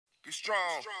Be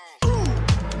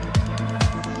strong.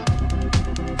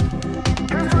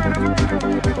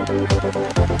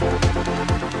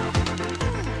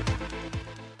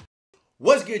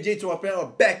 What's good, J2 panel?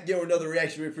 Back here with another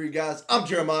reaction video for you guys. I'm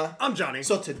Jeremiah. I'm Johnny.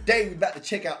 So today we're about to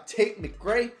check out Tate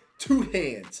McRae, Two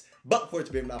Hands. But before it's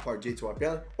been not part of J2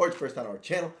 panel or it's first time on our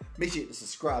channel, make sure you hit the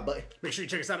subscribe button. Make sure you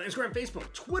check us out on Instagram,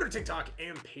 Facebook, Twitter, TikTok,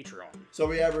 and Patreon. So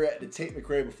we have reacted to Tate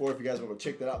McRae before. If you guys want to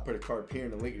check that out, put a card here in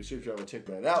the link in the description. I will check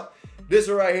that out. This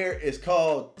one right here is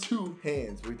called Two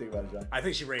Hands. What do you think about it, John? I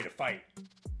think she's ready to fight.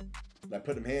 Like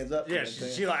put them hands up? Yeah,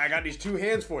 she like, I got these two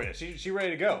hands for you. She ready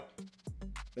to go.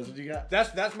 That's what you got?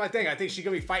 That's my thing. I think she's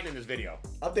gonna be fighting in this video.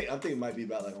 I'm thinking it might be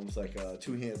about like almost like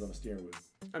two hands on a steering wheel.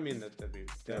 I mean that'd be.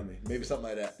 Yeah, I mean, maybe something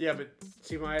like that. Yeah, but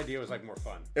see, my idea was like more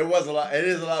fun. It was a lot. It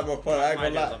is a lot more fun. I ain't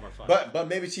gonna lie. More fun. But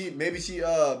maybe she's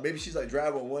like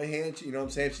driving with one hand. You know what I'm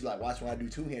saying? She's like watching when I do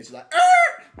two hands. She's like,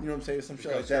 you know what I'm saying? Some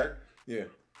shit like that. Yeah.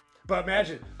 But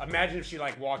imagine if she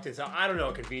like walked into, I don't know,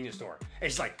 a convenience store and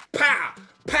she's like pow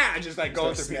pow, just like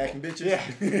going through smacking people.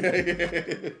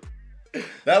 Bitches. Yeah.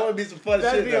 That would be some fun shit.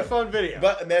 That'd be a fun video.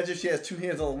 But imagine if she has two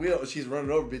hands on the wheel and she's running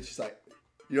over bitches. She's like,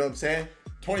 you know what I'm saying?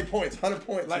 20 points, 100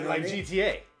 points. Like, you know like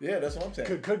GTA. Yeah, that's what I'm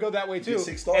saying. Could go that way too.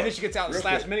 6 stars. And then she gets out and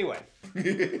slaps him anyway.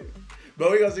 But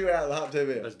we're going to see what happens. Hop to the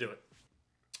video. Let's do it.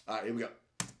 All right, here we go.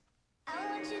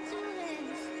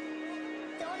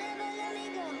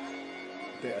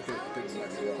 I think this might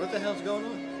be What the hell's going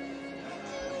on?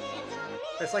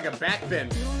 It's like a back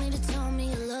bend. You don't need to tell me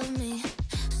you love me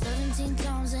 17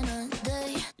 times in a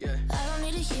day. Yeah. I don't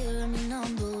need to hear I'm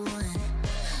number one.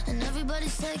 And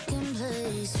everybody's second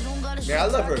place. You don't gotta I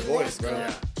love her voice, bro.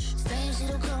 Yeah. Saying she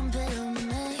don't compare to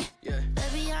me. Yeah.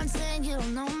 Baby, I'm saying you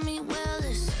don't know me well.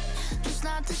 It's just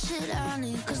not the shit I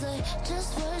need. Cause they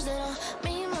just words that don't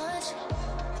mean much.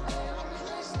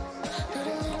 Need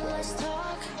a little less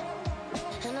talk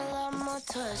and a lot more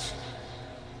touch.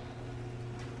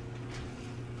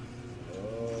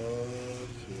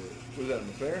 Was that an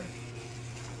affair?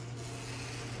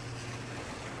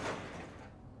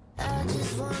 I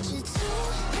just want you to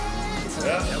hands on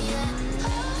Yeah. me at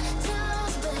all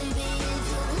times, baby. If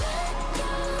you let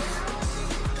go,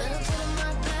 better put on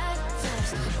my back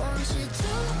fast. Want you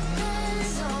to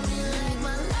hands on me like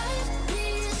my life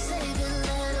needs saving.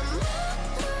 Let 'em know.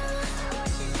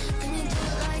 Can you do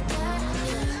it like that?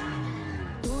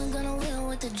 Yeah. You ain't gonna win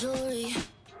with the jewelry.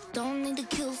 Don't need to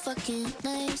kill fucking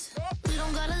names. We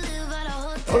don't gotta live at a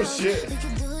hotel. Oh shit. We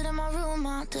can do it in my room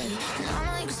all day. And I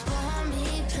know you can spoil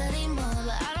me plenty more,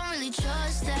 but I don't really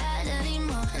trust that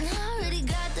anymore. And I already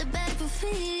got the bag for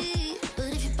free. But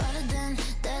if you bought it, then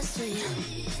that's sweet.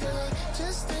 Feel like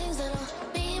just things that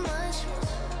don't mean much.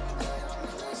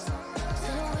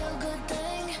 Still a real good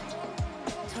thing.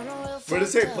 Turn a real What did it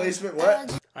say? fucked up. Placement?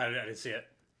 What? I didn't see it.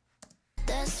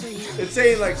 That's sweet. It's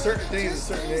saying like certain things in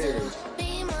certain areas.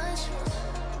 Be much.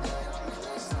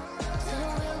 Still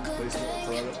a real good Placement,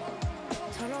 thing.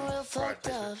 product. Turn a real fucked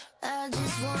up. I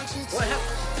just want you to.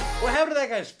 What happened to that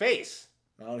guy's face?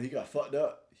 Oh, he got fucked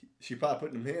up. She probably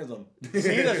putting them hands on him.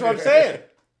 See, that's what I'm saying.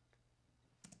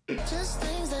 Just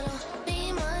things that don't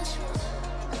mean much.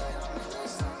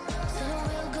 Still a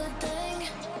real good thing.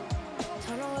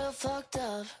 Turn a real fucked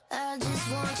up. I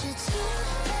just want you to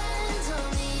hands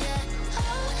on me at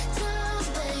all times,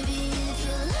 baby. If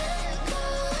you let go,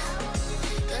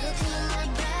 gotta clean my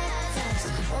back fast.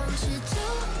 Want you to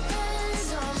hands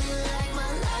on me like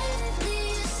my life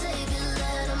needs saving.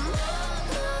 Let 'em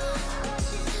know.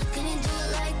 Can you do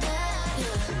it like that?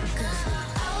 Yeah. 'Cause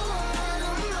I want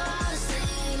 'em all to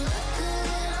see. Look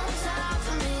good on top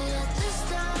of me at this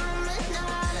time and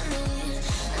not of me.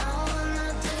 I wanna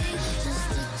take just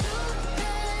the two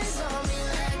hands on me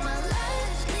like my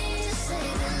life needs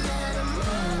saving. Let 'em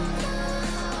know.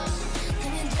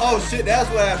 Can you do Oh shit, that's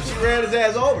what happened. She ran his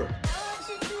ass over.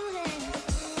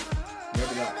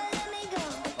 Never got it. let me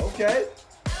go? Okay.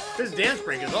 This dance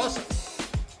break is awesome.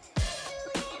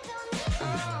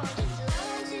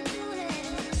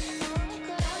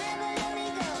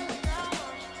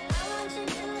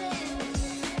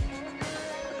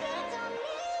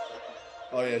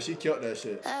 Oh yeah, she killed that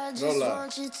shit. I No just lie.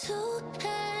 want you two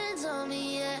hands on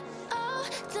me at all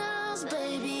times,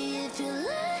 baby. If you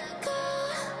let go,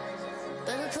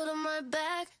 better put on my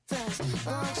back fast.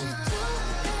 Want you two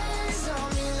hands on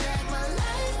me like my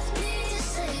life needs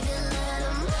saving. Let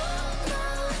 'em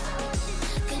know.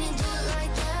 Can you do it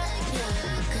like that?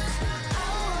 Yeah. 'Cause I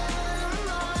want 'em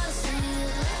all to see you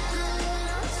look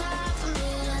good on top of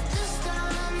me at this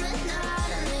time and not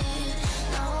of me.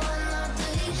 I wanna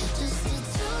be just the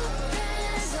two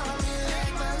hands on me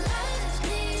like my life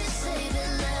needs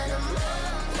saving. Let 'em know.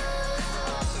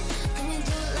 Can you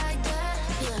do it like that?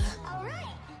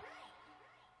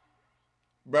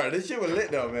 Bro, this shit was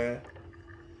lit though, man.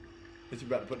 Is you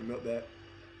about to put the milk back?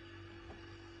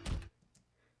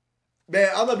 Man,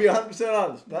 I'm gonna be 100%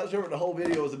 honest. Not sure what the whole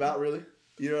video was about, really.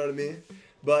 You know what I mean?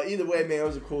 But either way, man, it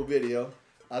was a cool video.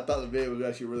 I thought the video was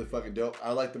actually really fucking dope.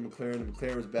 I like the McLaren. The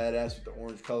McLaren was badass with the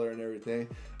orange color and everything.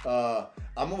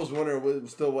 I'm almost wondering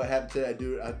what happened to that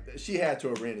dude. She had to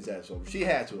have ran his ass over. She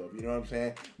had to have. You know what I'm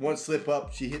saying? One slip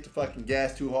up, she hit the fucking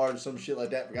gas too hard or some shit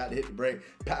like that. Forgot to hit the brake.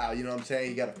 Pow. You know what I'm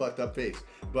saying? He got a fucked up face.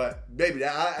 But baby,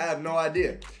 I have no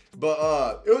idea.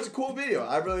 But it was a cool video.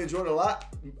 I really enjoyed it a lot.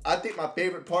 I think my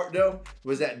favorite part though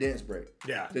was that dance break.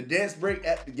 Yeah. The dance break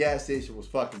at the gas station was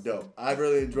fucking dope. I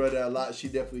really enjoyed that a lot. She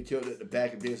definitely killed it. The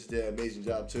back of dancers did an amazing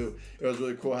job too. It was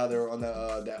really cool how they were on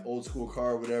that old school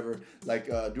car or whatever, like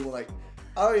doing like,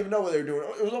 I don't even know what they were doing.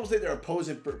 It was almost like they were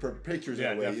posing for pictures in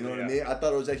a way. You know what I mean? I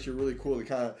thought it was actually really cool to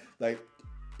kind of like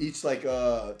each like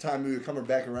time we were coming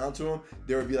back around to him,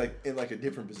 they would be like in like a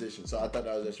different position. So I thought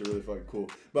that was actually really fucking cool.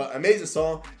 But amazing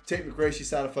song. Tate McRae, she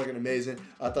sounded fucking amazing.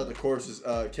 I thought the chorus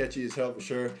was catchy as hell for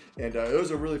sure. And it was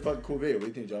a really fucking cool video. What do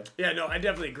you think, John? Yeah, no, I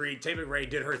definitely agree. Tate McRae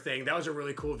did her thing. That was a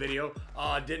really cool video.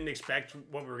 Didn't expect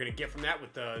what we were gonna get from that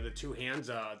with the two hands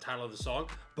title of the song,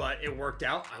 but it worked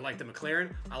out. I liked the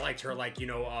McLaren. I liked her, like, you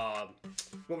know,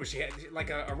 what was she, like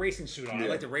a racing suit on. Yeah. I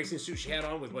liked the racing suit she had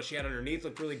on with what she had underneath.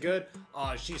 Looked really good.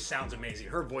 She sounds amazing.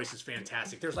 Her voice is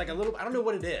fantastic. There's like a little, I don't know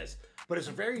what it is, but it's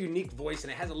a very unique voice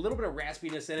and it has a little bit of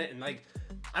raspiness in it, and like,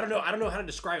 I don't know how to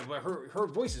describe it, but her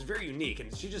voice is very unique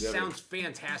and she just sounds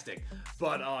fantastic.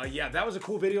 But yeah, that was a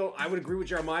cool video. I would agree with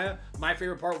Jeremiah. My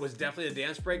favorite part was definitely the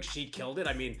dance break. She killed it.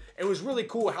 I mean, it was really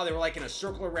cool how they were like in a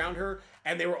circle around her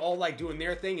and they were all like doing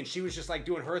their thing and she was just like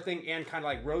doing her thing and kind of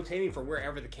like rotating for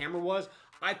wherever the camera was.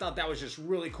 I thought that was just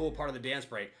really cool part of the dance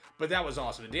break. But that was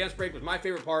awesome. The dance break was my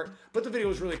favorite part, but the video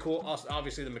was really cool. Also,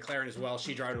 obviously, the McLaren as well.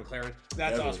 She drove a McLaren.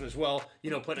 That's awesome as well. You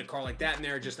know, putting a car like that in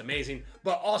there, just amazing.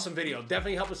 But awesome video.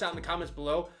 Definitely help us out in the comments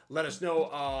below. Let us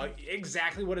know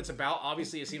exactly what it's about.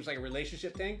 Obviously, it seems like a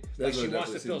relationship thing. Like she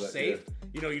wants to feel safe. Yeah.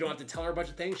 You know, you don't have to tell her a bunch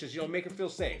of things. Just, you know, make her feel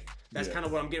safe. That's kind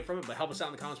of what I'm getting from it, but help us out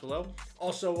in the comments below.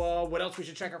 Also, what else we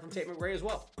should check out from Tate McRae as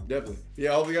well. Definitely.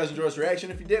 Yeah, I hope you guys enjoyed this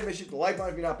reaction. If you did, make sure you hit the like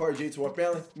button. If you're not part of J2R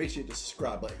family, make sure you hit the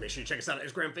subscribe button. Make sure you check us out on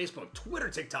Instagram, Facebook, Twitter,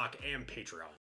 TikTok, and Patreon.